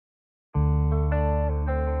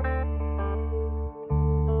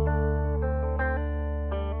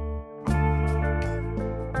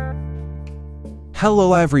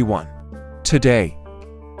Hello everyone. Today,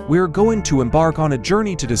 we're going to embark on a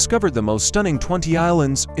journey to discover the most stunning 20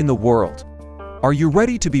 islands in the world. Are you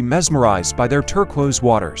ready to be mesmerized by their turquoise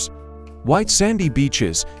waters, white sandy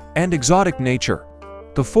beaches, and exotic nature?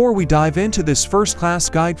 Before we dive into this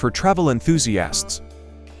first-class guide for travel enthusiasts,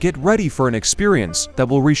 get ready for an experience that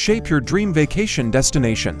will reshape your dream vacation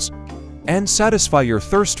destinations and satisfy your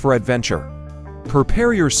thirst for adventure.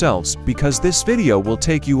 Prepare yourselves because this video will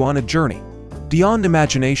take you on a journey beyond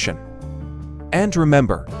imagination. And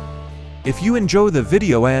remember, if you enjoy the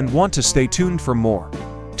video and want to stay tuned for more,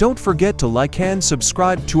 don't forget to like and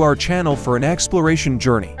subscribe to our channel for an exploration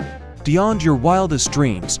journey beyond your wildest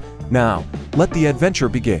dreams. Now, let the adventure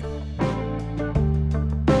begin.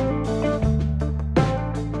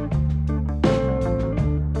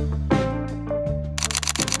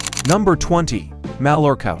 Number 20.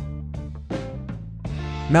 Mallorca.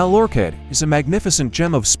 Mallorca is a magnificent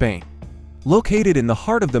gem of Spain. Located in the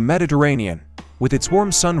heart of the Mediterranean, with its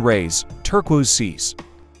warm sun rays, turquoise seas,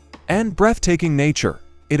 and breathtaking nature,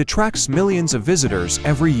 it attracts millions of visitors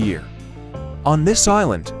every year. On this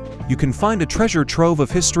island, you can find a treasure trove of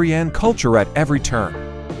history and culture at every turn.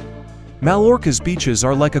 Mallorca's beaches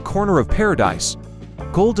are like a corner of paradise.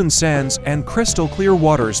 Golden sands and crystal-clear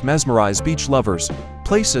waters mesmerize beach lovers.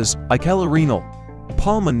 Places like El Arenal,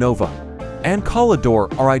 Palma Nova, and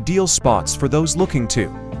Calador are ideal spots for those looking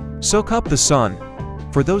to soak up the sun.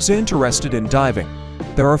 For those interested in diving,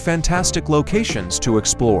 there are fantastic locations to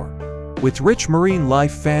explore, with rich marine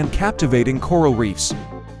life and captivating coral reefs.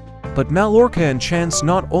 But Mallorca enchants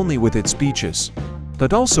not only with its beaches,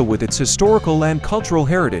 but also with its historical and cultural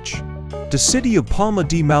heritage. The city of Palma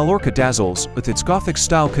de Mallorca dazzles with its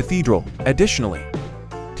Gothic-style cathedral. Additionally,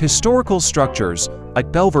 historical structures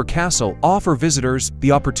like Belver Castle offer visitors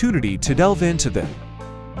the opportunity to delve into the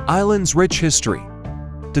island's rich history.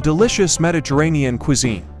 The delicious Mediterranean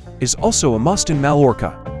cuisine is also a must in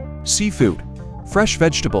Mallorca. Seafood, fresh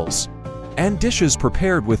vegetables, and dishes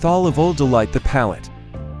prepared with olive oil delight the palate.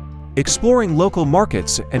 Exploring local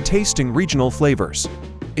markets and tasting regional flavors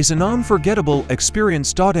is an unforgettable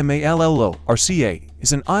experience. Mallorca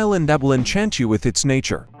is an island that will enchant you with its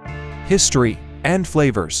nature, history, and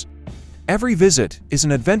flavors. Every visit is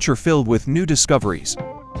an adventure filled with new discoveries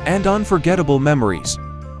and unforgettable memories.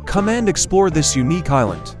 Come and explore this unique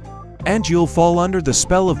island, and you'll fall under the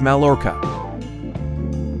spell of Mallorca.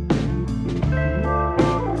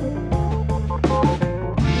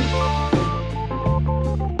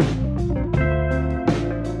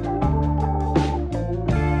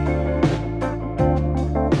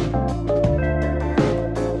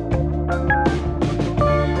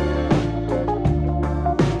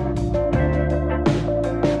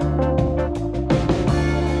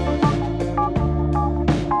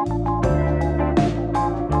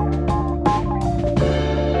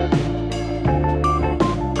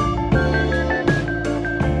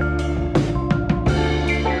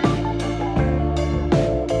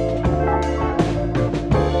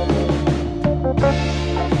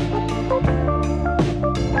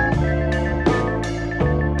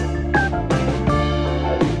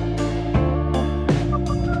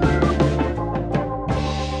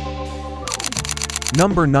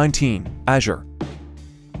 Number 19. Azure.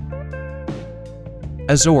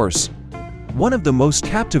 Azores, one of the most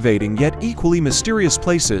captivating yet equally mysterious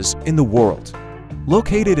places in the world.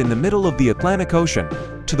 Located in the middle of the Atlantic Ocean,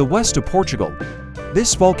 to the west of Portugal,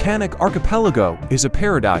 this volcanic archipelago is a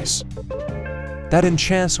paradise that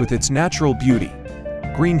enchants with its natural beauty.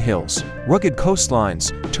 Green hills, rugged coastlines,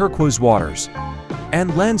 turquoise waters,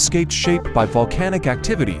 and landscapes shaped by volcanic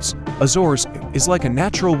activities, Azores is like a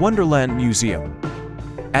natural wonderland museum.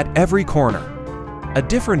 At every corner, a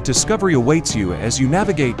different discovery awaits you as you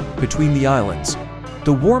navigate between the islands.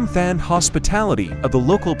 The warmth and hospitality of the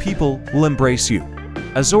local people will embrace you.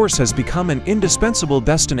 Azores has become an indispensable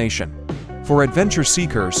destination for adventure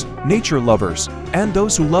seekers, nature lovers, and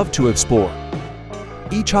those who love to explore.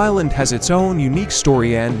 Each island has its own unique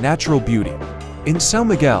story and natural beauty. In São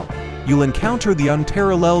Miguel, you'll encounter the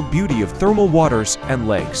unparalleled beauty of thermal waters and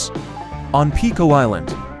lakes. On Pico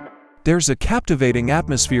Island, there's a captivating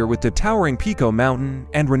atmosphere with the towering Pico Mountain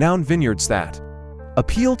and renowned vineyards that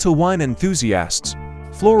appeal to wine enthusiasts.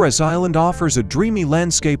 Flores Island offers a dreamy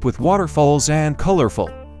landscape with waterfalls and colorful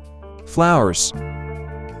flowers.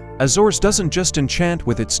 Azores doesn't just enchant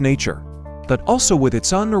with its nature, but also with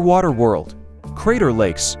its underwater world. Crater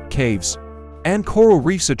lakes, caves, and coral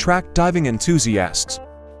reefs attract diving enthusiasts.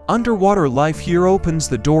 Underwater life here opens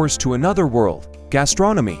the doors to another world.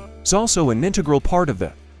 Gastronomy is also an integral part of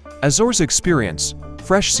the Azores experience.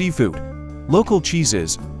 Fresh seafood, local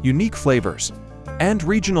cheeses, unique flavors, and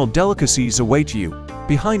regional delicacies await you.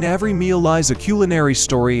 Behind every meal lies a culinary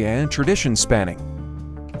story and tradition spanning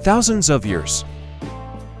thousands of years.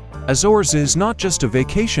 Azores is not just a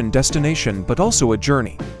vacation destination but also a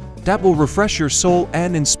journey that will refresh your soul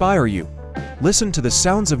and inspire you. Listen to the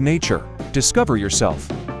sounds of nature, discover yourself,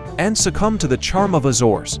 and succumb to the charm of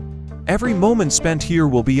Azores. Every moment spent here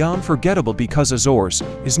will be unforgettable because Azores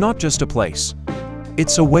is not just a place.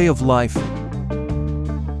 It's a way of life.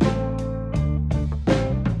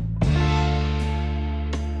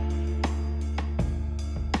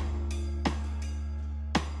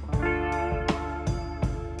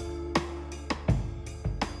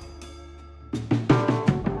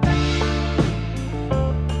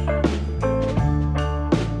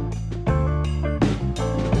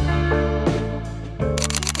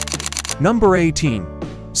 Number 18.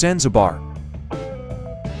 Zanzibar.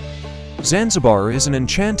 Zanzibar is an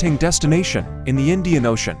enchanting destination in the Indian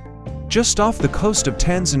Ocean, just off the coast of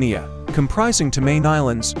Tanzania, comprising two main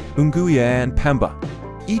islands, Unguja and Pemba,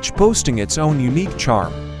 each boasting its own unique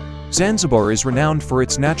charm. Zanzibar is renowned for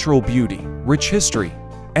its natural beauty, rich history,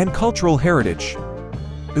 and cultural heritage.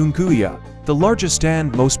 Unguja, the largest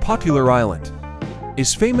and most popular island,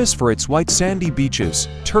 is famous for its white sandy beaches,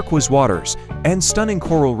 turquoise waters, and stunning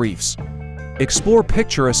coral reefs. Explore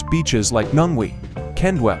picturesque beaches like Nungwi,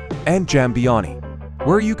 Kendwa, and Jambiani,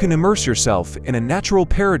 where you can immerse yourself in a natural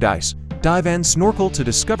paradise, dive and snorkel to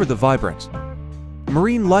discover the vibrant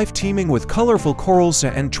marine life teeming with colorful corals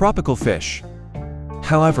and tropical fish.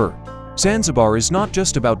 However, Zanzibar is not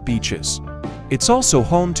just about beaches. It's also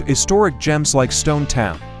home to historic gems like Stone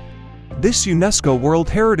Town. This UNESCO World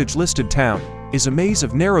Heritage listed town is a maze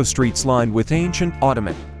of narrow streets lined with ancient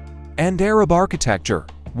Ottoman and Arab architecture.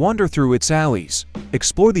 Wander through its alleys,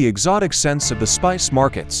 explore the exotic scents of the spice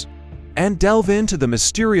markets, and delve into the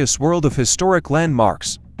mysterious world of historic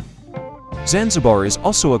landmarks. Zanzibar is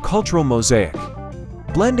also a cultural mosaic,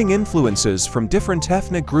 blending influences from different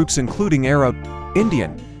ethnic groups including Arab,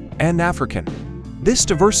 Indian, and African. This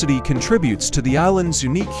diversity contributes to the island's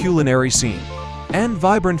unique culinary scene and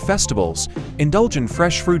vibrant festivals. Indulge in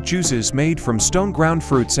fresh fruit juices made from stone-ground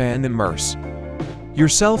fruits and immerse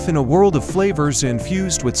yourself in a world of flavors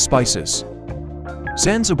infused with spices.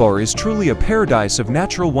 Zanzibar is truly a paradise of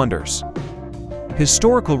natural wonders,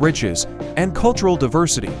 historical riches, and cultural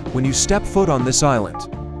diversity. When you step foot on this island,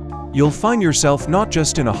 you'll find yourself not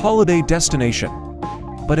just in a holiday destination,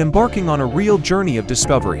 but embarking on a real journey of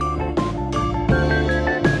discovery.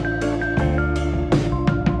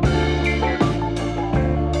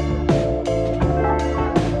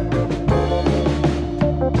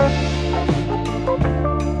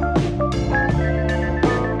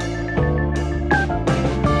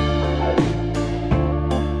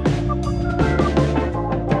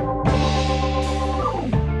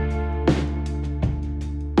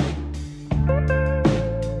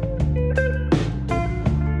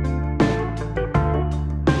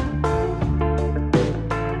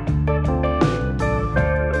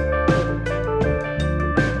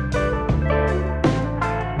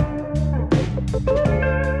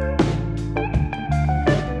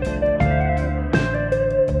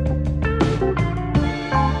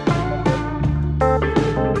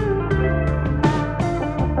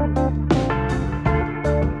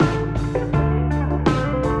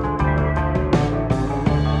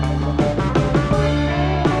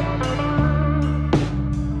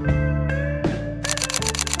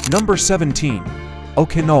 Number 17.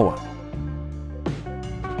 Okinawa.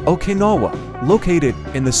 Okinawa, located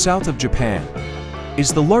in the south of Japan,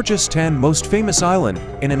 is the largest and most famous island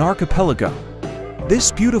in an archipelago.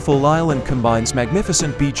 This beautiful island combines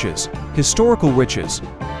magnificent beaches, historical riches,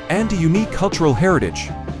 and a unique cultural heritage.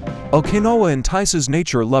 Okinawa entices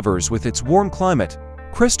nature lovers with its warm climate,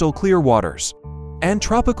 crystal clear waters, and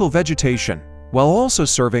tropical vegetation, while also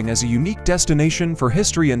serving as a unique destination for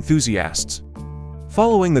history enthusiasts.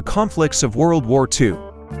 Following the conflicts of World War II,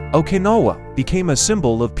 Okinawa became a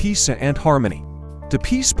symbol of peace and harmony. The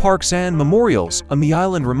peace parks and memorials on the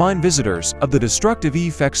island remind visitors of the destructive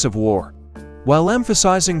effects of war, while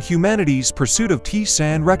emphasizing humanity's pursuit of peace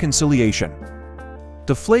and reconciliation.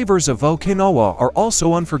 The flavors of Okinawa are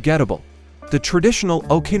also unforgettable. The traditional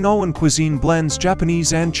Okinawan cuisine blends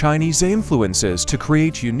Japanese and Chinese influences to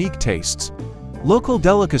create unique tastes. Local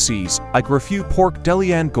delicacies like Rafu pork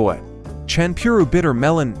deli and goet, Chanpuru bitter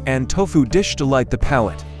melon, and tofu dish delight the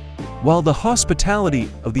palate, while the hospitality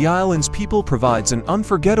of the island's people provides an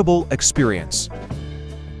unforgettable experience.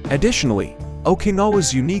 Additionally,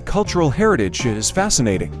 Okinawa's unique cultural heritage is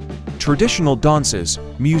fascinating. Traditional dances,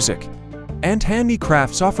 music, and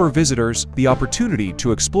handicrafts offer visitors the opportunity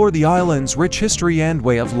to explore the island's rich history and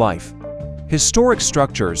way of life. Historic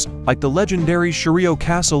structures, like the legendary Shirio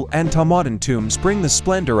Castle and Tamadan tombs, bring the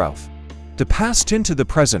splendor of the past into the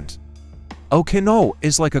present. Okinawa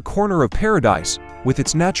is like a corner of paradise, with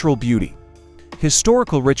its natural beauty,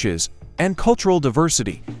 historical riches, and cultural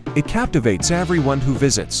diversity. It captivates everyone who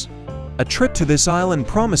visits. A trip to this island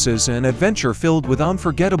promises an adventure filled with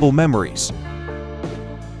unforgettable memories.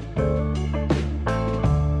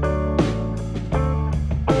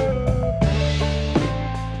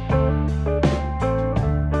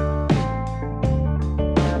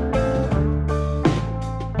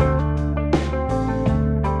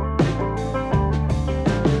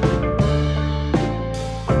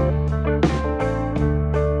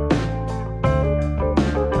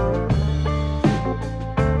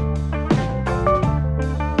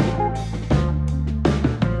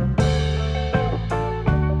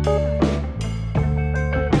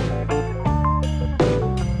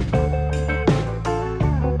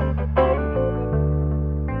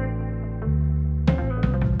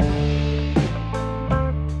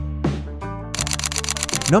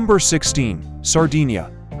 Number 16. Sardinia.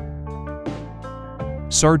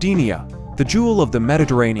 Sardinia, the jewel of the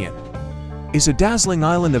Mediterranean, is a dazzling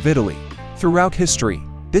island of Italy. Throughout history,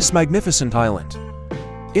 this magnificent island,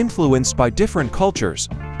 influenced by different cultures,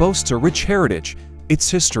 boasts a rich heritage. Its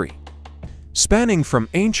history, spanning from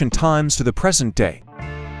ancient times to the present day,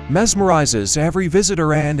 mesmerizes every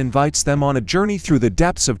visitor and invites them on a journey through the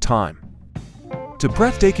depths of time. The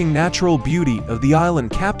breathtaking natural beauty of the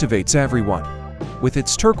island captivates everyone. With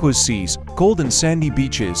its turquoise seas, golden sandy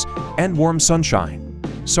beaches, and warm sunshine,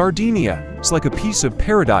 Sardinia is like a piece of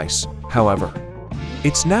paradise. However,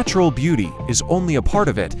 its natural beauty is only a part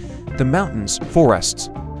of it. The mountains,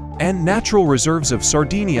 forests, and natural reserves of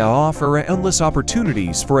Sardinia offer endless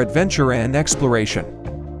opportunities for adventure and exploration.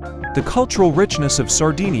 The cultural richness of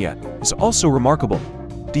Sardinia is also remarkable.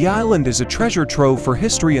 The island is a treasure trove for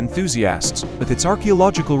history enthusiasts, with its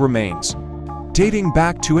archaeological remains dating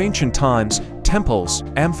back to ancient times, temples,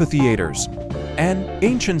 amphitheaters, and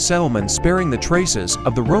ancient settlements bearing the traces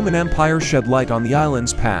of the Roman Empire shed light on the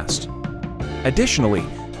island's past. Additionally,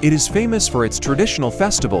 it is famous for its traditional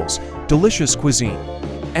festivals, delicious cuisine,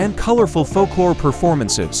 and colorful folklore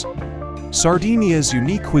performances. Sardinia's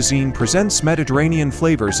unique cuisine presents Mediterranean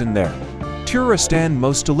flavors in their purest and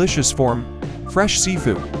most delicious form: fresh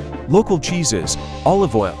seafood, local cheeses,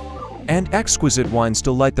 olive oil, and exquisite wines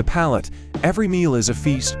delight the palate. Every meal is a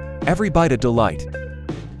feast, every bite a delight.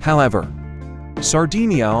 However,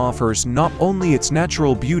 Sardinia offers not only its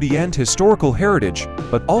natural beauty and historical heritage,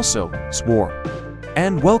 but also its warm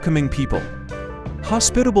and welcoming people.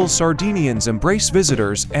 Hospitable Sardinians embrace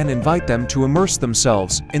visitors and invite them to immerse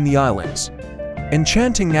themselves in the island's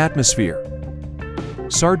enchanting atmosphere.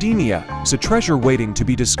 Sardinia is a treasure waiting to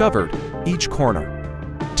be discovered. Each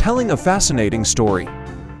corner, telling a fascinating story,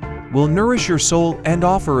 will nourish your soul and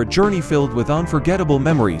offer a journey filled with unforgettable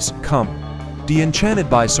memories. Come, be enchanted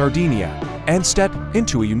by Sardinia and step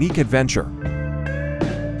into a unique adventure.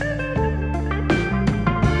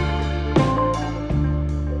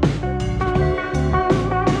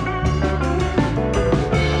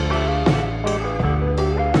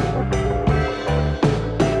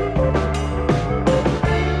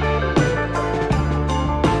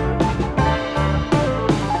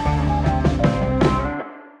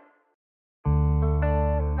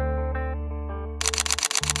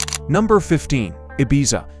 Number 15.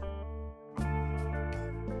 Ibiza.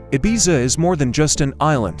 Ibiza is more than just an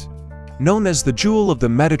island. Known as the jewel of the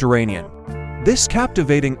Mediterranean, this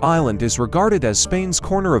captivating island is regarded as Spain's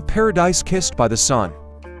corner of paradise kissed by the sun.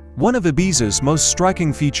 One of Ibiza's most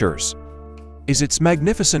striking features is its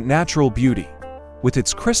magnificent natural beauty. With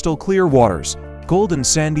its crystal clear waters, golden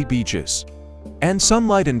sandy beaches, and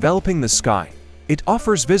sunlight enveloping the sky, it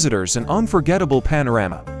offers visitors an unforgettable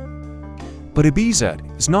panorama. But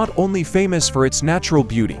Ibiza is not only famous for its natural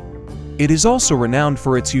beauty, it is also renowned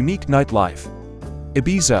for its unique nightlife.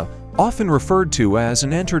 Ibiza, often referred to as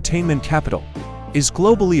an entertainment capital, is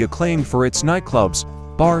globally acclaimed for its nightclubs,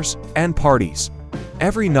 bars, and parties.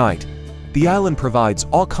 Every night, the island provides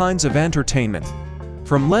all kinds of entertainment,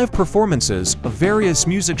 from live performances of various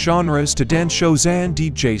music genres to dance shows and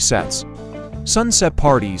DJ sets. Sunset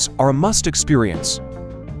parties are a must experience,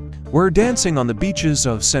 where dancing on the beaches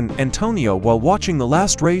of San Antonio while watching the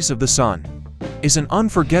last rays of the sun is an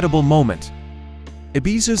unforgettable moment.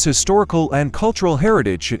 Ibiza's historical and cultural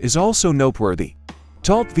heritage is also noteworthy.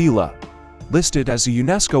 Talt Villa, listed as a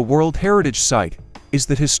UNESCO World Heritage Site, is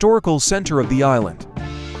the historical center of the island.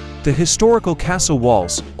 The historical castle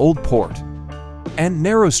walls, old port, and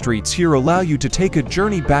narrow streets here allow you to take a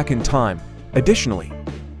journey back in time. Additionally,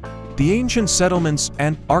 The ancient settlements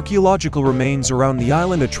and archaeological remains around the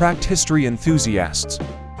island attract history enthusiasts.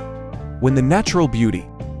 When the natural beauty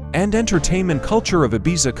and entertainment culture of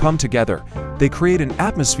Ibiza come together, they create an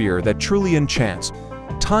atmosphere that truly enchants.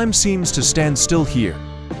 Time seems to stand still here,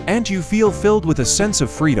 and you feel filled with a sense of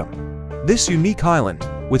freedom. This unique island,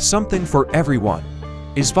 with something for everyone,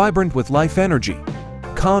 is vibrant with life energy.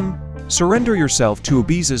 Come, surrender yourself to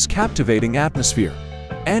Ibiza's captivating atmosphere,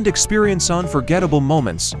 and experience unforgettable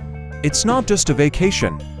moments. It's not just a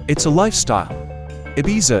vacation, it's a lifestyle.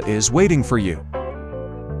 Ibiza is waiting for you.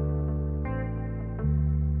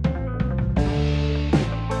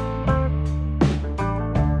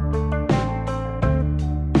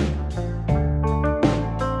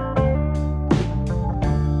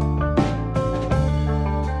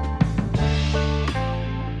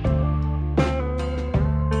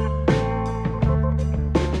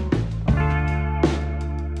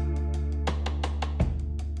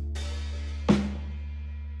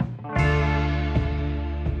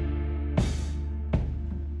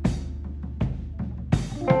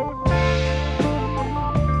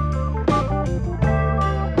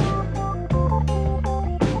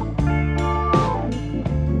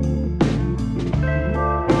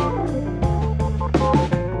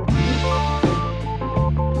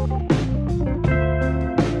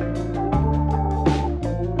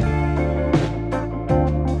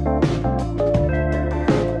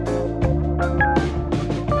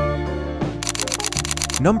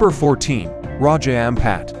 Number 14. Raja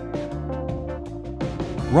Ampat.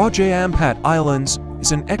 Raja Ampat Islands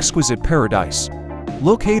is an exquisite paradise,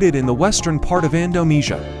 located in the western part of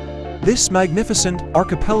Indonesia. This magnificent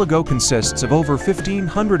archipelago consists of over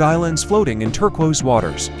 1,500 islands floating in turquoise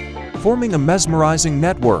waters, forming a mesmerizing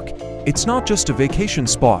network. It's not just a vacation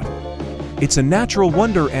spot. It's a natural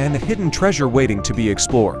wonder and a hidden treasure waiting to be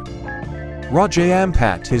explored. Raja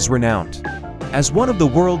Ampat is renowned as one of the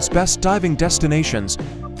world's best diving destinations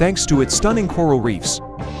thanks to its stunning coral reefs,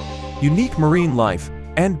 unique marine life,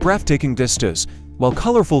 and breathtaking vistas, while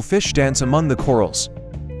colorful fish dance among the corals.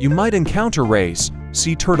 You might encounter rays,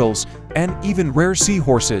 sea turtles, and even rare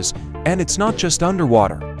seahorses, and it's not just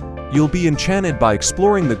underwater. You'll be enchanted by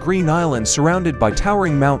exploring the green islands surrounded by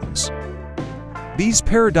towering mountains. These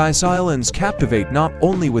paradise islands captivate not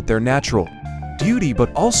only with their natural beauty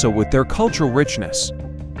but also with their cultural richness.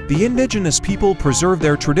 The indigenous people preserve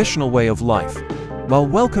their traditional way of life, while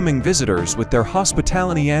welcoming visitors with their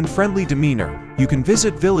hospitality and friendly demeanor. You can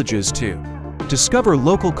visit villages to discover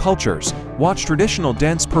local cultures, watch traditional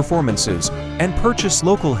dance performances, and purchase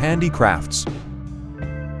local handicrafts.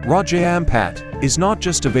 Raja Ampat is not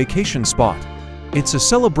just a vacation spot. It's a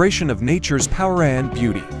celebration of nature's power and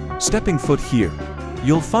beauty. Stepping foot here,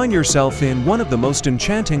 you'll find yourself in one of the most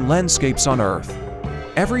enchanting landscapes on Earth.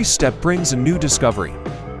 Every step brings a new discovery.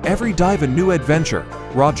 Every dive a new adventure.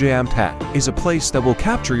 Raja Ampat is a place that will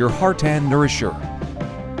capture your heart and nourish your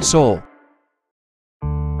soul.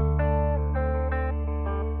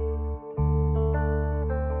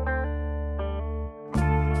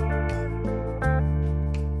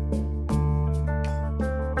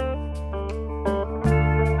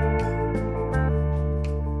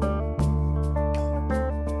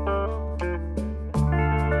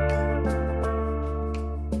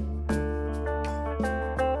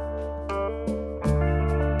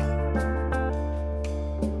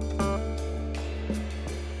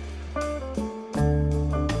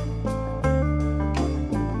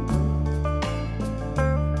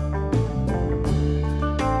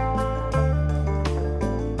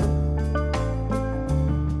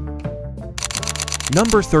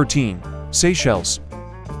 Number 13. Seychelles.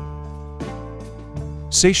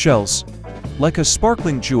 Seychelles, like a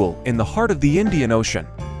sparkling jewel in the heart of the Indian Ocean,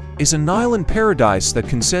 is an island paradise that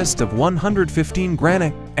consists of 115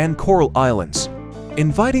 granite and coral islands,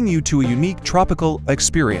 inviting you to a unique tropical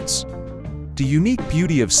experience. The unique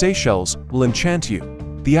beauty of Seychelles will enchant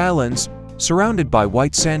you. The islands, surrounded by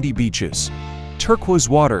white sandy beaches, turquoise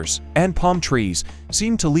waters, and palm trees,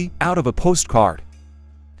 seem to leap out of a postcard.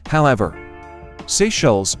 However,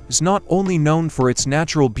 Seychelles is not only known for its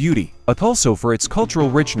natural beauty, but also for its cultural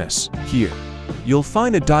richness. Here, you'll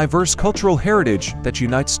find a diverse cultural heritage that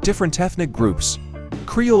unites different ethnic groups.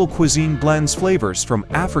 Creole cuisine blends flavors from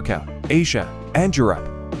Africa, Asia, and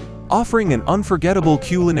Europe, offering an unforgettable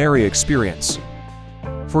culinary experience.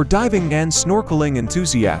 For diving and snorkeling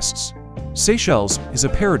enthusiasts, Seychelles is a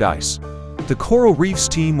paradise. The coral reefs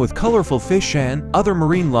teem with colorful fish and other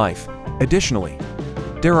marine life. Additionally,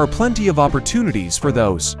 there are plenty of opportunities for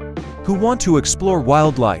those who want to explore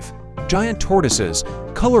wildlife. Giant tortoises,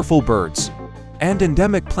 colorful birds, and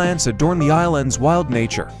endemic plants adorn the island's wild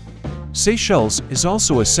nature. Seychelles is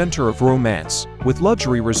also a center of romance, with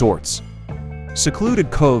luxury resorts,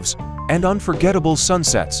 secluded coves, and unforgettable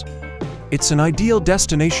sunsets. It's an ideal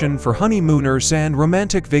destination for honeymooners and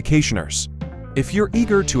romantic vacationers. If you're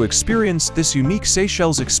eager to experience this unique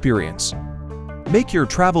Seychelles experience, make your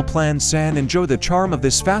travel plans and enjoy the charm of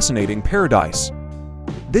this fascinating paradise.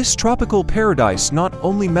 This tropical paradise not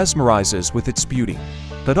only mesmerizes with its beauty,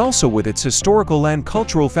 but also with its historical and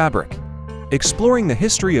cultural fabric. Exploring the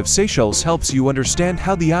history of Seychelles helps you understand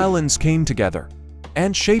how the islands came together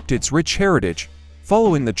and shaped its rich heritage,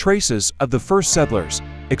 following the traces of the first settlers.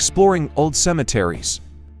 Exploring old cemeteries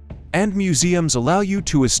and museums allow you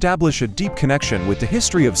to establish a deep connection with the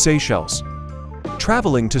history of Seychelles.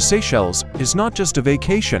 Traveling to Seychelles is not just a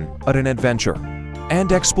vacation, but an adventure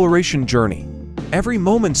and exploration journey. Every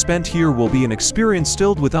moment spent here will be an experience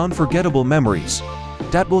filled with unforgettable memories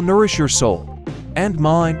that will nourish your soul and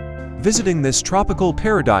mind. Visiting this tropical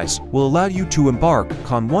paradise will allow you to embark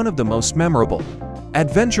on one of the most memorable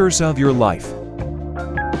adventures of your life.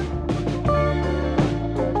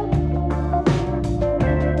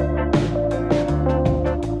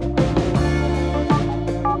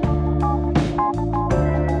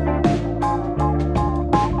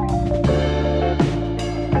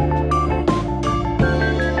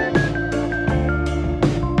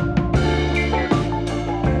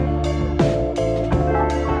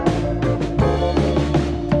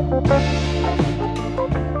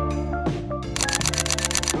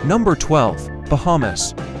 Number 12.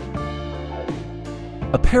 Bahamas.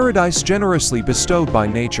 A paradise generously bestowed by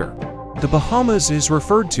nature, the Bahamas is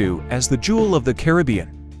referred to as the jewel of the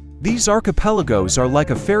Caribbean. These archipelagos are like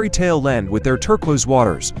a fairy tale land with their turquoise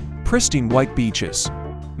waters, pristine white beaches,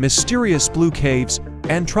 mysterious blue caves,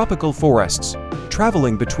 and tropical forests.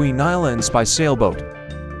 Traveling between islands by sailboat,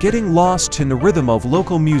 getting lost in the rhythm of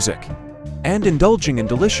local music, and indulging in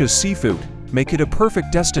delicious seafood make it a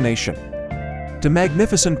perfect destination. The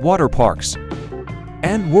magnificent water parks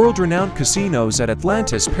and world-renowned casinos at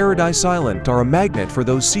Atlantis Paradise Island are a magnet for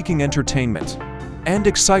those seeking entertainment and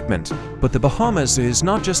excitement. But the Bahamas is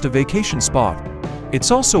not just a vacation spot. It's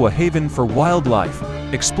also a haven for wildlife.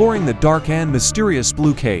 Exploring the dark and mysterious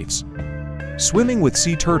blue caves, swimming with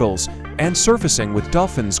sea turtles, and surfacing with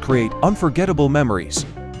dolphins create unforgettable memories.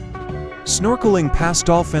 Snorkeling past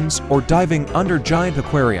dolphins or diving under giant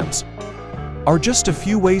aquariums are just a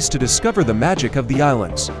few ways to discover the magic of the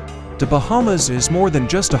islands. The Bahamas is more than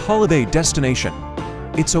just a holiday destination.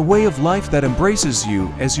 It's a way of life that embraces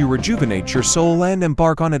you as you rejuvenate your soul and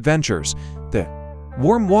embark on adventures. The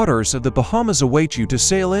warm waters of the Bahamas await you to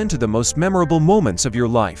sail into the most memorable moments of your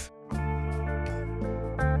life.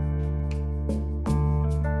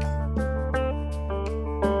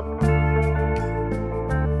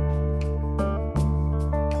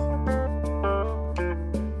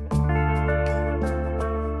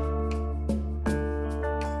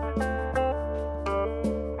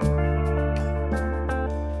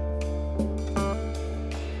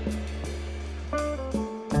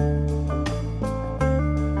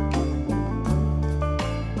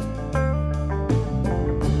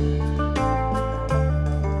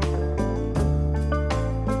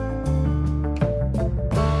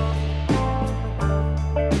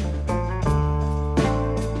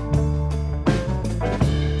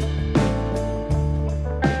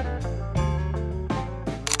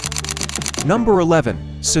 Number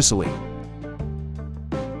 11. Sicily.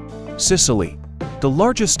 Sicily, the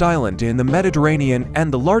largest island in the Mediterranean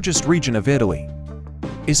and the largest region of Italy,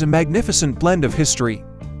 is a magnificent blend of history,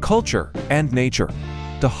 culture, and nature.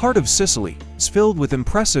 The heart of Sicily is filled with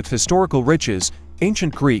impressive historical riches.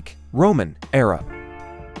 Ancient Greek, Roman, Arab,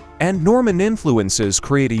 and Norman influences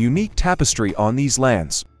create a unique tapestry on these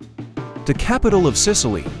lands. The capital of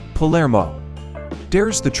Sicily, Palermo,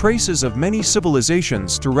 bears the traces of many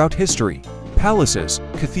civilizations throughout history. Palaces,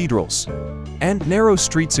 cathedrals, and narrow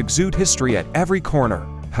streets exude history at every corner.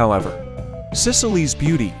 However, Sicily's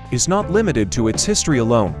beauty is not limited to its history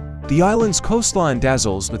alone. The island's coastline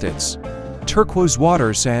dazzles with its turquoise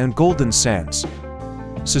waters and golden sands.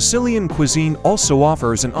 Sicilian cuisine also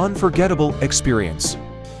offers an unforgettable experience.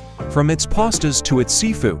 From its pastas to its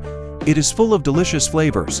seafood, it is full of delicious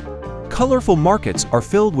flavors. Colorful markets are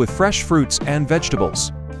filled with fresh fruits and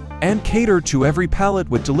vegetables, and cater to every palate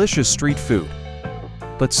with delicious street food.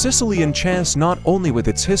 But Sicily enchants not only with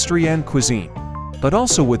its history and cuisine, but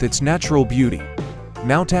also with its natural beauty.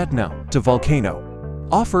 Mount Etna, the volcano,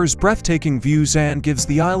 offers breathtaking views and gives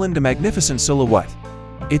the island a magnificent silhouette.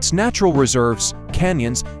 Its natural reserves,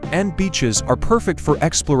 canyons, and beaches are perfect for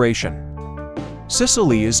exploration.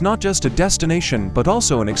 Sicily is not just a destination but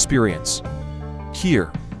also an experience.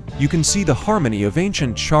 Here, you can see the harmony of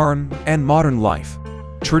ancient charm and modern life,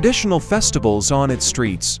 traditional festivals on its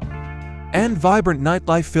streets, and vibrant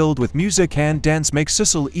nightlife filled with music and dance make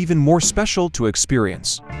Sicily even more special to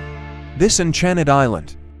experience. This enchanted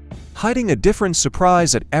island, hiding a different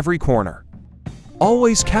surprise at every corner,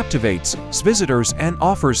 always captivates visitors and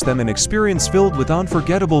offers them an experience filled with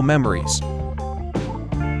unforgettable memories.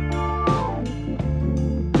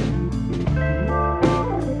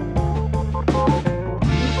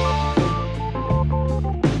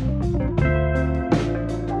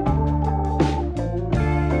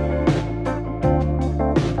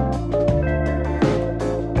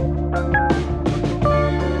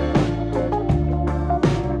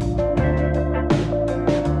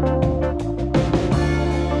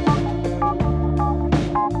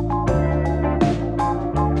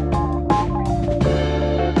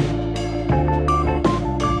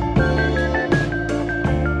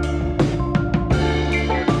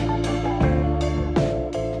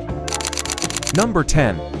 Number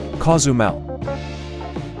 10. Cozumel.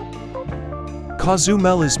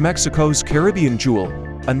 Cozumel is Mexico's Caribbean jewel,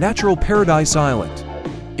 a natural paradise island.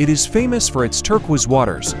 It is famous for its turquoise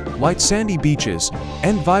waters, light sandy beaches,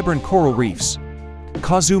 and vibrant coral reefs.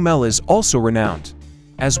 Cozumel is also renowned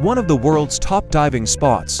as one of the world's top diving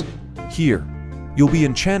spots. Here, you'll be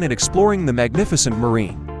enchanted exploring the magnificent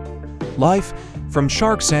marine life, from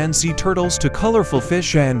sharks and sea turtles to colorful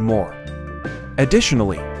fish and more.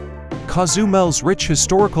 Additionally, Cozumel's rich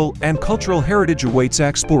historical and cultural heritage awaits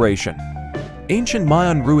exploration. Ancient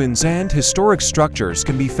Mayan ruins and historic structures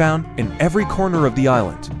can be found in every corner of the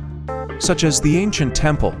island, such as the ancient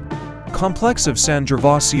temple, complex of San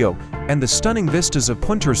Gervasio, and the stunning vistas of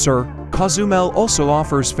Punta Sur. Cozumel also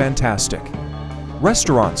offers fantastic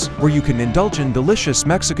restaurants where you can indulge in delicious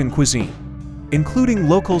Mexican cuisine, including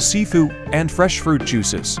local seafood and fresh fruit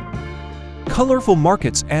juices. Colorful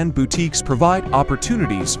markets and boutiques provide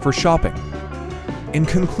opportunities for shopping. In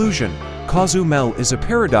conclusion, Cozumel is a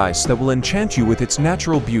paradise that will enchant you with its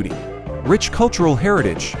natural beauty, rich cultural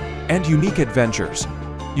heritage, and unique adventures.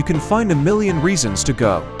 You can find a million reasons to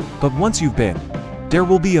go, but once you've been, there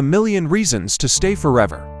will be a million reasons to stay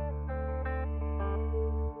forever.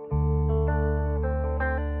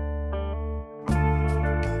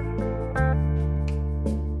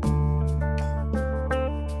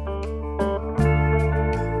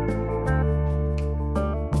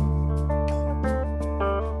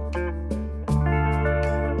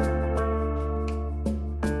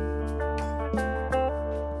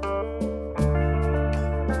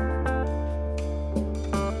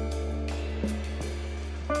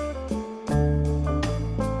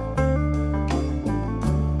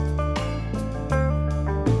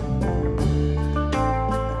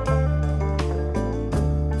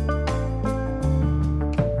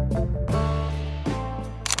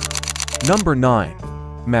 Number 9.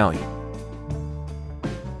 Maui.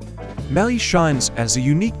 Maui shines as a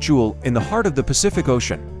unique jewel in the heart of the Pacific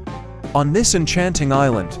Ocean. On this enchanting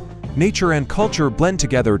island, nature and culture blend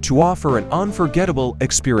together to offer an unforgettable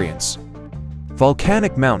experience.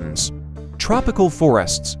 Volcanic mountains, tropical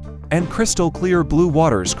forests, and crystal-clear blue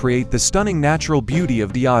waters create the stunning natural beauty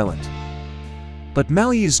of the island. But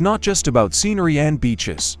Maui is not just about scenery and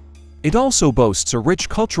beaches. It also boasts a rich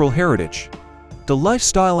cultural heritage. The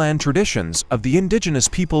lifestyle and traditions of the indigenous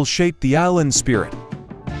people shape the island's spirit.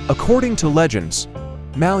 According to legends,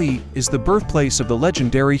 Maui is the birthplace of the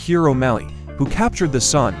legendary hero Maui, who captured the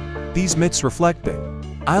sun. These myths reflect the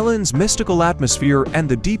island's mystical atmosphere and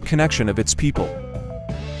the deep connection of its people.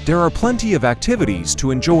 There are plenty of activities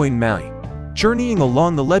to enjoy in Maui. Journeying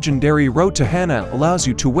along the legendary road to Hana allows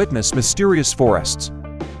you to witness mysterious forests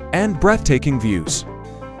and breathtaking views.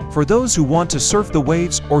 For those who want to surf the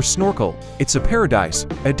waves or snorkel, it's a paradise.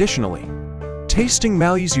 Additionally, tasting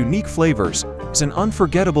Maui's unique flavors is an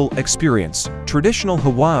unforgettable experience. Traditional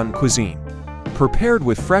Hawaiian cuisine, prepared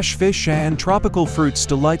with fresh fish and tropical fruits,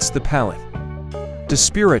 delights the palate. The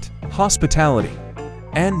spirit, hospitality,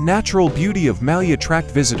 and natural beauty of Maui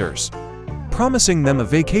attract visitors, promising them a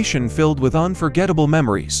vacation filled with unforgettable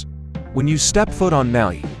memories. When you step foot on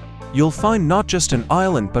Maui, you'll find not just an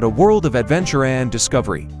island but a world of adventure and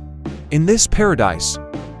discovery. In this paradise,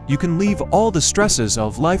 you can leave all the stresses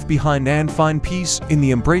of life behind and find peace in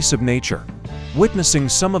the embrace of nature, witnessing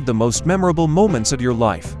some of the most memorable moments of your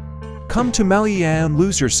life. Come to Maui and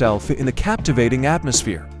lose yourself in the captivating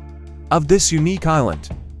atmosphere of this unique island.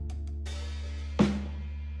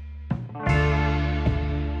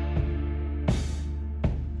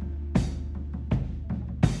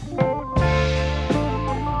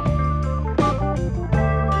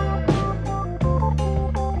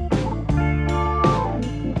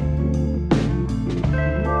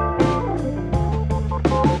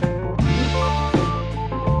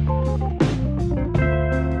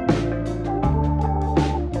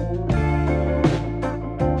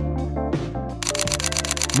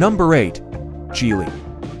 Number 8. Gili.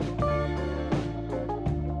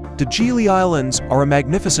 The Gili Islands are a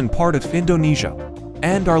magnificent part of Indonesia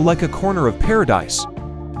and are like a corner of paradise.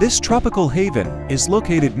 This tropical haven is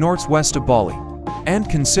located northwest of Bali and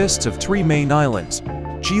consists of 3 main islands: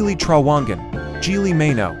 Gili Trawangan, Gili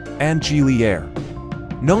Mano, and Gili Air.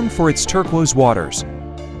 Known for its turquoise waters,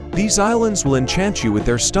 these islands will enchant you with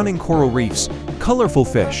their stunning coral reefs, colorful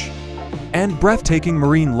fish, and breathtaking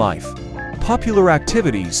marine life. Popular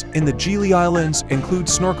activities in the Gili Islands include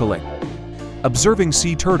snorkeling, observing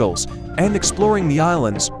sea turtles, and exploring the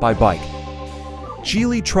islands by bike.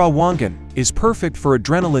 Gili Trawangan is perfect for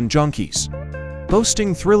adrenaline junkies,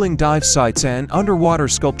 boasting thrilling dive sites and underwater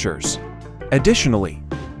sculptures. Additionally,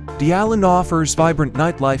 the island offers vibrant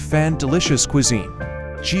nightlife and delicious cuisine.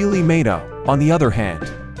 Gili Mano, on the other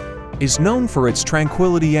hand, is known for its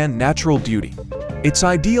tranquility and natural beauty. It's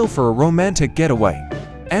ideal for a romantic getaway,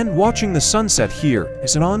 and watching the sunset here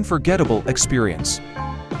is an unforgettable experience.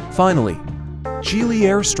 Finally, Gili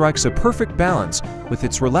Air strikes a perfect balance with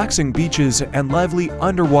its relaxing beaches and lively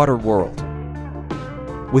underwater world.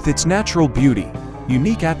 With its natural beauty,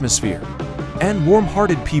 unique atmosphere, and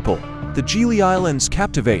warm-hearted people, the Gili Islands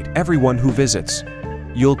captivate everyone who visits.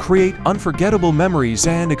 You'll create unforgettable memories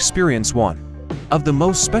and experience one of the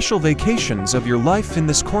most special vacations of your life in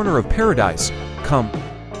this corner of paradise. Come,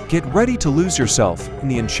 get ready to lose yourself in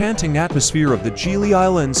the enchanting atmosphere of the Gili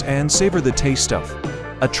Islands and savor the taste of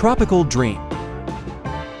a tropical dream.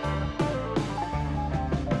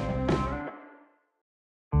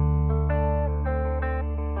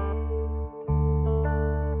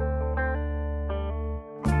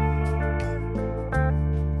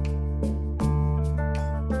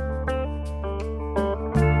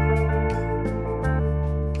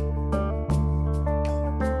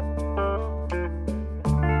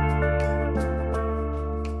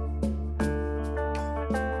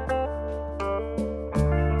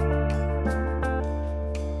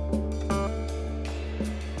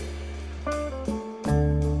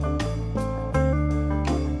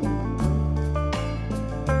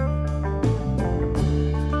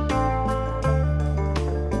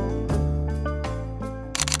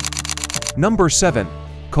 Number 7.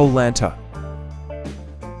 Koh Lanta.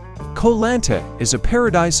 Koh Lanta is a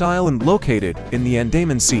paradise island located in the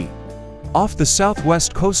Andaman Sea, off the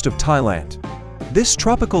southwest coast of Thailand. This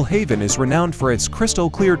tropical haven is renowned for its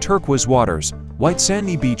crystal-clear turquoise waters, white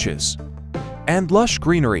sandy beaches, and lush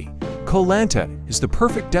greenery. Koh Lanta is the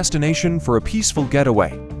perfect destination for a peaceful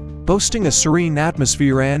getaway, boasting a serene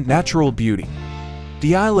atmosphere and natural beauty.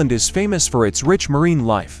 The island is famous for its rich marine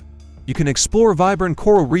life. You can explore vibrant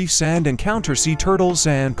coral reefs and encounter sea turtles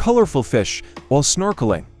and colorful fish while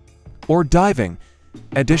snorkeling or diving.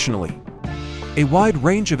 Additionally, a wide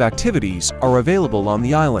range of activities are available on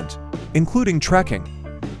the island, including trekking,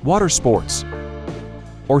 water sports,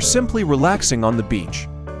 or simply relaxing on the beach.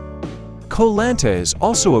 Koh Lanta is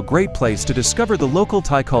also a great place to discover the local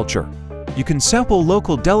Thai culture. You can sample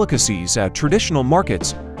local delicacies at traditional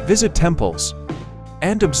markets, visit temples,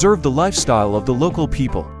 and observe the lifestyle of the local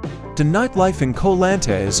people. The nightlife in Koh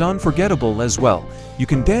Lanta is unforgettable as well. You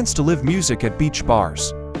can dance to live music at beach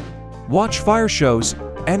bars, watch fire shows,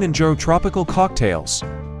 and enjoy tropical cocktails.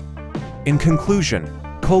 In conclusion,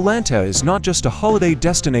 Koh Lanta is not just a holiday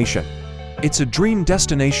destination. It's a dream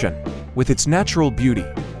destination with its natural beauty,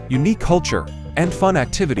 unique culture, and fun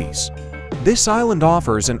activities. This island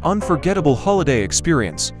offers an unforgettable holiday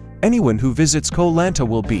experience. Anyone who visits Koh Lanta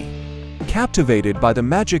will be captivated by the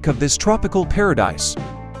magic of this tropical paradise.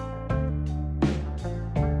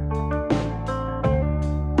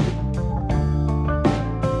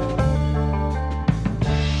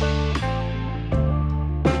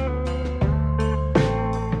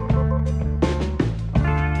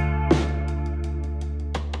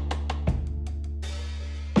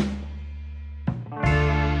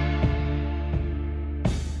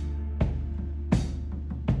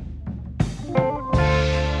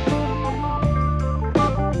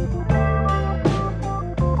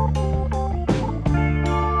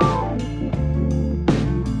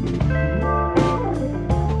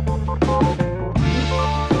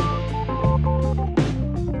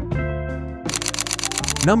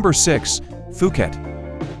 Number 6. Phuket.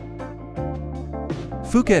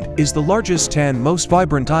 Phuket is the largest and most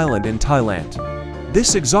vibrant island in Thailand.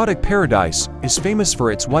 This exotic paradise is famous for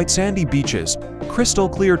its white sandy beaches,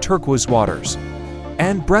 crystal-clear turquoise waters,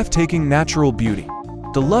 and breathtaking natural beauty.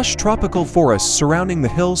 The lush tropical forests surrounding the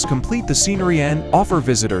hills complete the scenery and offer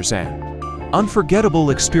visitors an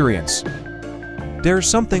unforgettable experience. There's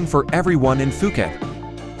something for everyone in Phuket.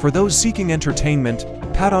 For those seeking entertainment,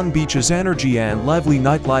 Patong Beach's energy and lively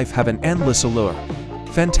nightlife have an endless allure.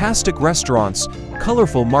 Fantastic restaurants,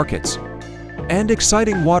 colorful markets, and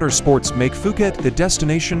exciting water sports make Phuket the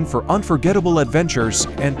destination for unforgettable adventures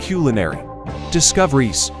and culinary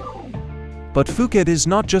discoveries. But Phuket is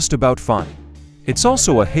not just about fun. It's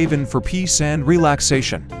also a haven for peace and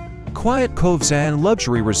relaxation. Quiet coves and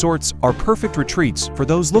luxury resorts are perfect retreats for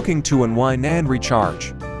those looking to unwind and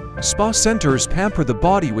recharge. Spa centers pamper the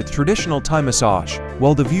body with traditional Thai massage,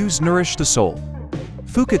 while the views nourish the soul.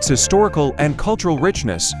 Phuket's historical and cultural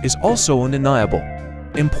richness is also undeniable.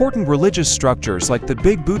 Important religious structures like the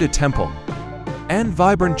Big Buddha Temple and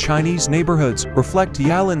vibrant Chinese neighborhoods reflect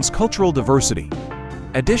the island's cultural diversity.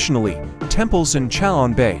 Additionally, temples in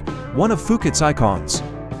Chalon Bay, one of Phuket's icons,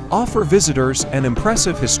 offer visitors an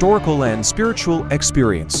impressive historical and spiritual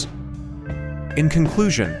experience. In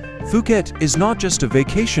conclusion, Phuket is not just a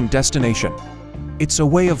vacation destination. It's a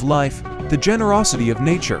way of life. The generosity of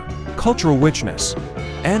nature, cultural richness,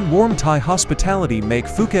 and warm Thai hospitality make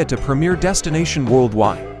Phuket a premier destination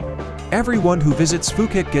worldwide. Everyone who visits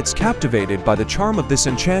Phuket gets captivated by the charm of this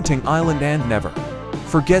enchanting island and never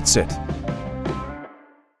forgets it.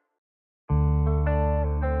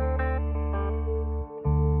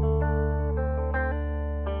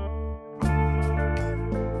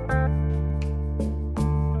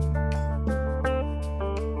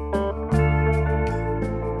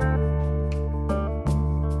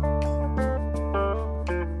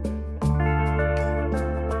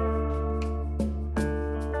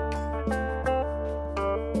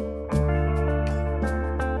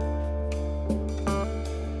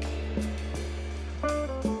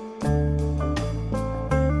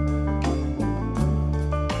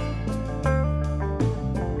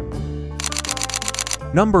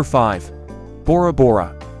 Number 5. Bora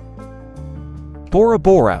Bora. Bora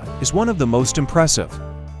Bora is one of the most impressive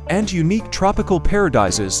and unique tropical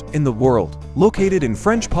paradises in the world, located in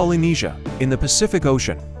French Polynesia, in the Pacific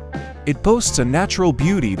Ocean. It boasts a natural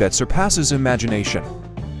beauty that surpasses imagination.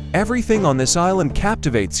 Everything on this island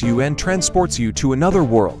captivates you and transports you to another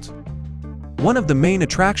world. One of the main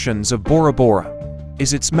attractions of Bora Bora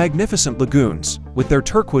is its magnificent lagoons, with their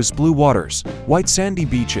turquoise blue waters, white sandy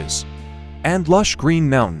beaches, and lush green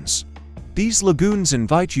mountains. These lagoons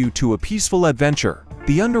invite you to a peaceful adventure.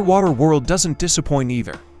 The underwater world doesn't disappoint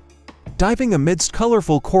either. Diving amidst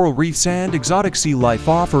colorful coral reefs and exotic sea life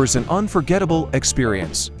offers an unforgettable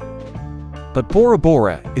experience. But Bora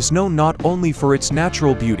Bora is known not only for its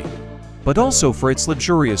natural beauty, but also for its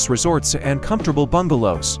luxurious resorts and comfortable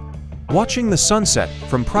bungalows. Watching the sunset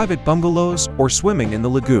from private bungalows or swimming in the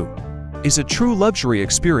lagoon is a true luxury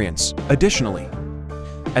experience. Additionally,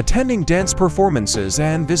 attending dance performances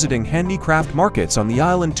and visiting handicraft markets on the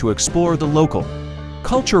island to explore the local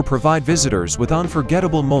culture provide visitors with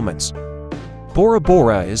unforgettable moments. Bora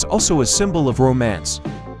Bora is also a symbol of romance.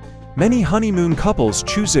 Many honeymoon couples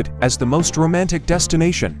choose it as the most romantic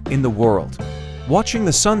destination in the world. Watching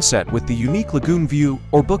the sunset with the unique lagoon view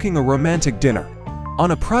or booking a romantic dinner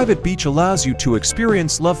on a private beach allows you to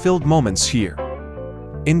experience love-filled moments here.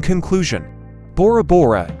 In conclusion, Bora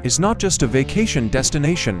Bora is not just a vacation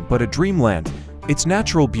destination but a dreamland. Its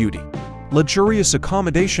natural beauty, luxurious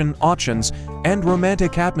accommodation options, and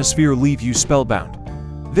romantic atmosphere leave you spellbound.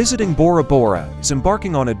 Visiting Bora Bora is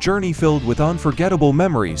embarking on a journey filled with unforgettable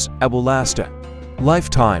memories that will last a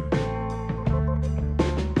lifetime.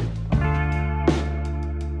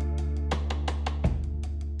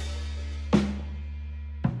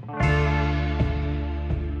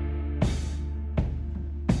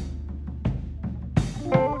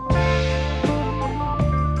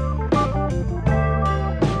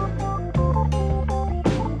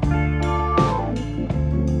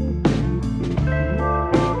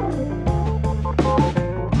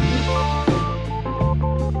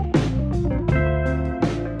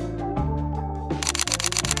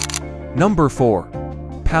 Number 4.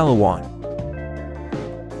 Palawan.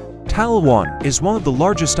 Palawan is one of the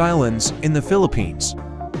largest islands in the Philippines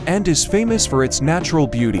and is famous for its natural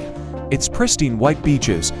beauty, its pristine white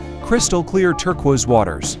beaches, crystal clear turquoise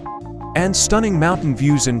waters, and stunning mountain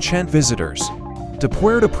views enchant visitors. The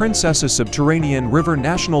Puerto Princesa Subterranean River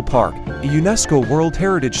National Park, a UNESCO World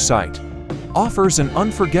Heritage Site, offers an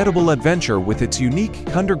unforgettable adventure with its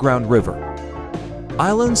unique underground river.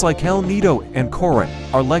 Islands like El Nido and Coron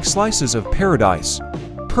are like slices of paradise,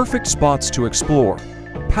 perfect spots to explore.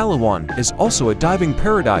 Palawan is also a diving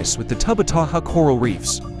paradise with the Tubataha coral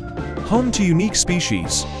reefs, home to unique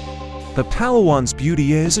species. But Palawan's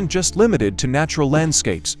beauty isn't just limited to natural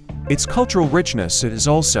landscapes. Its cultural richness is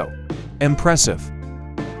also impressive.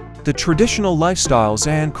 The traditional lifestyles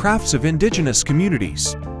and crafts of indigenous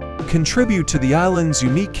communities contribute to the island's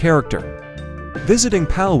unique character. Visiting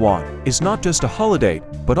Palawan is not just a holiday,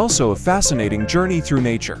 but also a fascinating journey through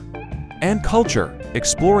nature and culture.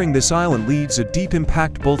 Exploring this island leaves a deep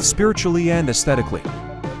impact both spiritually and aesthetically,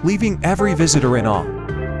 leaving every visitor in awe.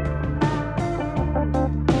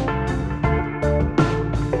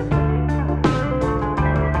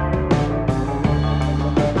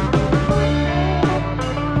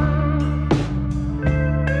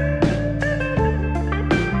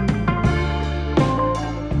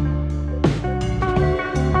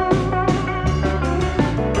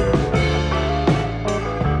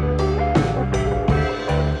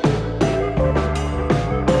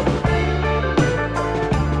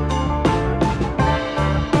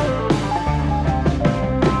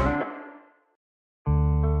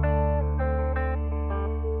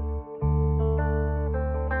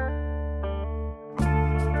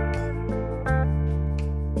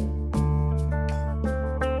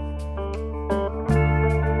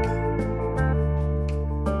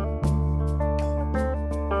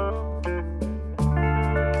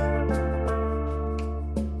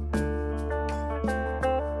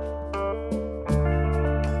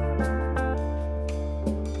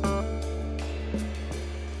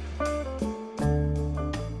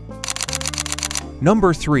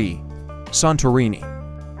 Number 3. Santorini.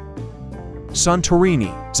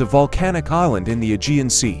 Santorini is a volcanic island in the Aegean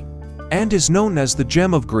Sea and is known as the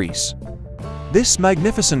Gem of Greece. This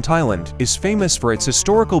magnificent island is famous for its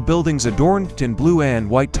historical buildings adorned in blue and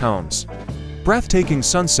white tones, breathtaking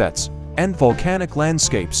sunsets, and volcanic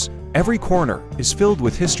landscapes. Every corner is filled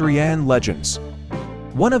with history and legends.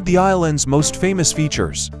 One of the island's most famous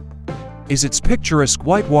features is its picturesque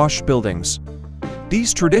whitewashed buildings.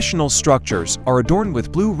 These traditional structures are adorned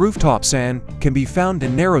with blue rooftops and can be found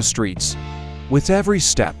in narrow streets. With every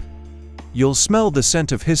step, you'll smell the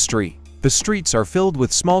scent of history. The streets are filled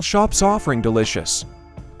with small shops offering delicious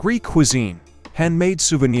Greek cuisine, handmade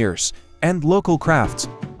souvenirs, and local crafts.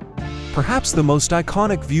 Perhaps the most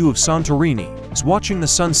iconic view of Santorini is watching the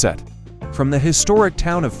sunset from the historic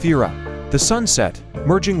town of Fira. The sunset,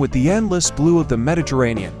 merging with the endless blue of the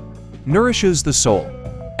Mediterranean, nourishes the soul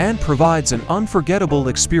and provides an unforgettable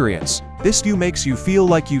experience. This view makes you feel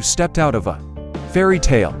like you've stepped out of a fairy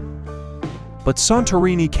tale. But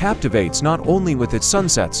Santorini captivates not only with its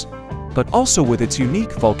sunsets, but also with its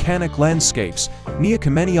unique volcanic landscapes. Near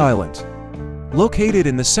Kameni Island, located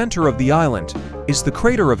in the center of the island, is the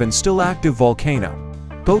crater of an still active volcano.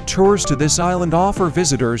 Boat tours to this island offer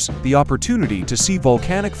visitors the opportunity to see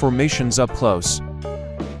volcanic formations up close.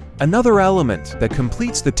 Another element that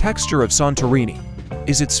completes the texture of Santorini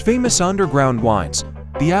is its famous underground wines.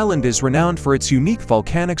 The island is renowned for its unique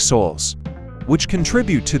volcanic soils, which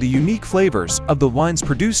contribute to the unique flavors of the wines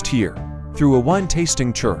produced here. Through a wine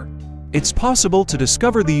tasting tour, it's possible to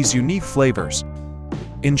discover these unique flavors.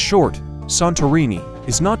 In short, Santorini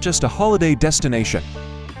is not just a holiday destination.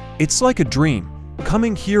 It's like a dream.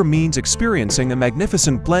 Coming here means experiencing a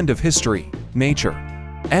magnificent blend of history, nature,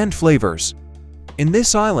 and flavors. In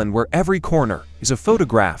this island where every corner is a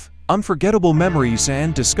photograph, unforgettable memories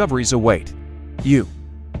and discoveries await you.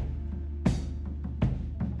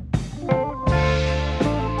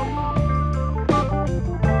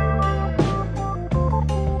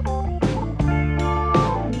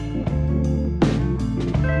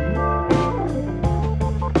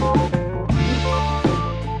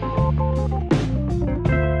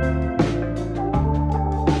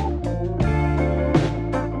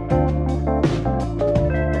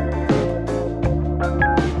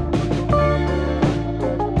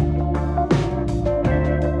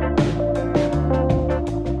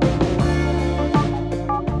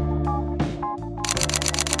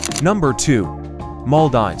 Number 2.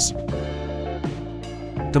 Maldives.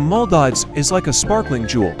 The Maldives is like a sparkling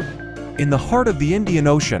jewel in the heart of the Indian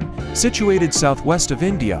Ocean, situated southwest of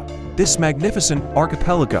India. This magnificent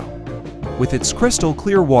archipelago, with its crystal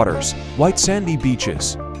clear waters, white sandy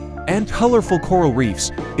beaches, and colorful coral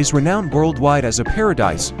reefs, is renowned worldwide as a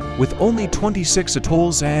paradise. With only 26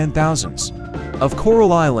 atolls and thousands of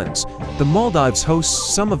coral islands, the Maldives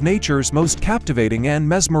hosts some of nature's most captivating and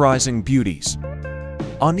mesmerizing beauties.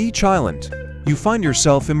 On each island, you find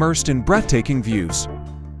yourself immersed in breathtaking views,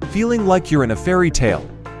 feeling like you're in a fairy tale.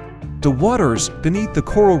 The waters beneath the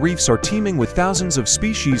coral reefs are teeming with thousands of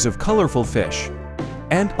species of colorful fish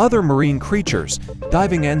and other marine creatures.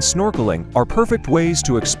 Diving and snorkeling are perfect ways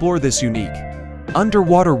to explore this unique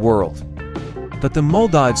underwater world. But the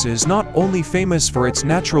Maldives is not only famous for its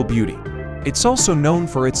natural beauty, it's also known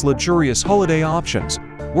for its luxurious holiday options.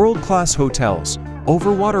 World-class hotels,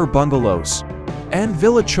 overwater bungalows, and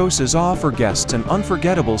villa choices offer guests an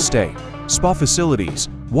unforgettable stay. Spa facilities,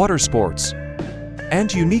 water sports,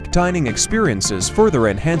 and unique dining experiences further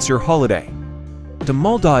enhance your holiday. The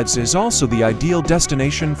Maldives is also the ideal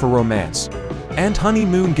destination for romance and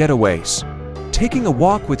honeymoon getaways. Taking a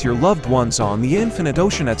walk with your loved ones on the infinite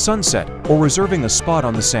ocean at sunset or reserving a spot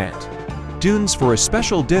on the sand dunes for a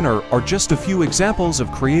special dinner are just a few examples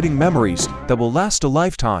of creating memories that will last a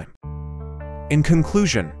lifetime. In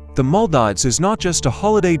conclusion, the Maldives is not just a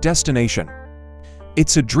holiday destination.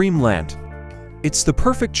 It's a dreamland. It's the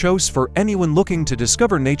perfect choice for anyone looking to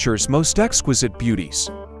discover nature's most exquisite beauties,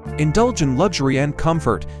 indulge in luxury and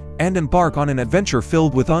comfort, and embark on an adventure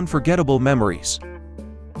filled with unforgettable memories.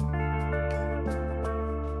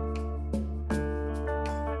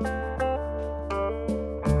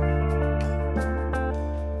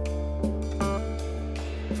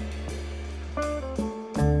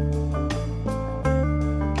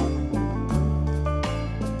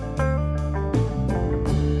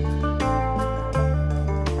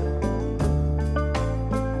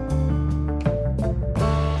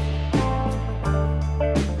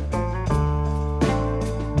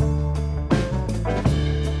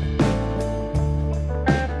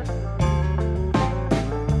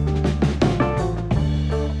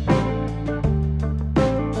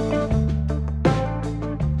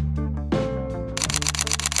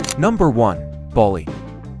 Number 1. Bali.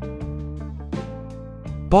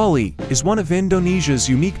 Bali is one of Indonesia's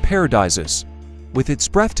unique paradises. With its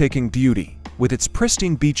breathtaking beauty, with its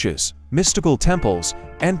pristine beaches, mystical temples,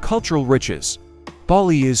 and cultural riches,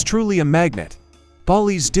 Bali is truly a magnet.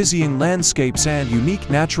 Bali's dizzying landscapes and unique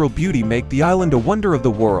natural beauty make the island a wonder of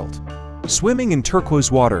the world. Swimming in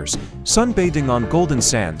turquoise waters, sunbathing on golden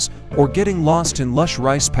sands, or getting lost in lush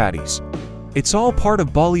rice paddies. It's all part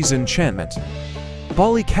of Bali's enchantment.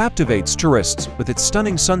 Bali captivates tourists with its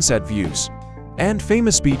stunning sunset views and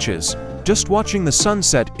famous beaches. Just watching the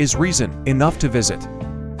sunset is reason enough to visit.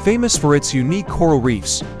 Famous for its unique coral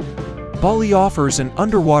reefs, Bali offers an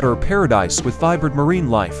underwater paradise with vibrant marine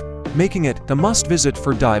life, making it the must-visit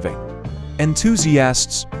for diving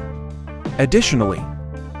enthusiasts. Additionally,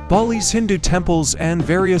 Bali's Hindu temples and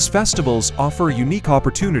various festivals offer a unique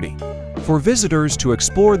opportunity for visitors to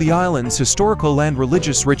explore the island's historical and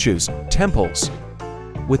religious riches. Temples,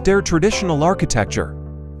 with their traditional architecture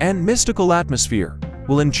and mystical atmosphere,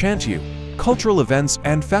 will enchant you. Cultural events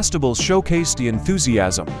and festivals showcase the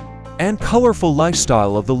enthusiasm and colorful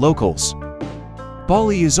lifestyle of the locals.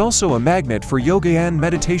 Bali is also a magnet for yoga and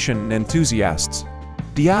meditation enthusiasts.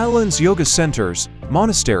 The island's yoga centers,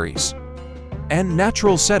 monasteries, and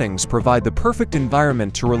natural settings provide the perfect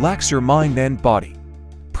environment to relax your mind and body.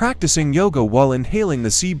 Practicing yoga while inhaling the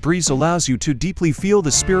sea breeze allows you to deeply feel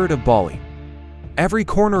the spirit of Bali. Every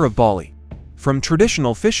corner of Bali, from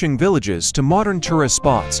traditional fishing villages to modern tourist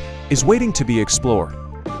spots, is waiting to be explored.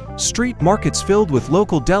 Street markets filled with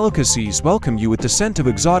local delicacies welcome you with the scent of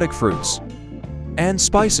exotic fruits and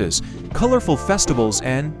spices. Colorful festivals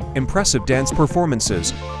and impressive dance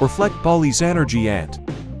performances reflect Bali's energy and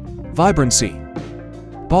vibrancy.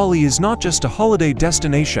 Bali is not just a holiday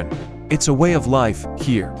destination, it's a way of life.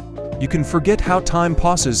 Here, you can forget how time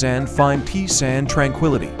passes and find peace and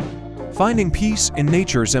tranquility. Finding peace in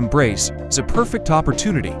nature's embrace is a perfect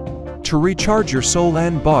opportunity to recharge your soul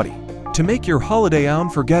and body, to make your holiday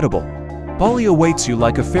unforgettable. Bali awaits you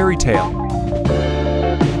like a fairy tale.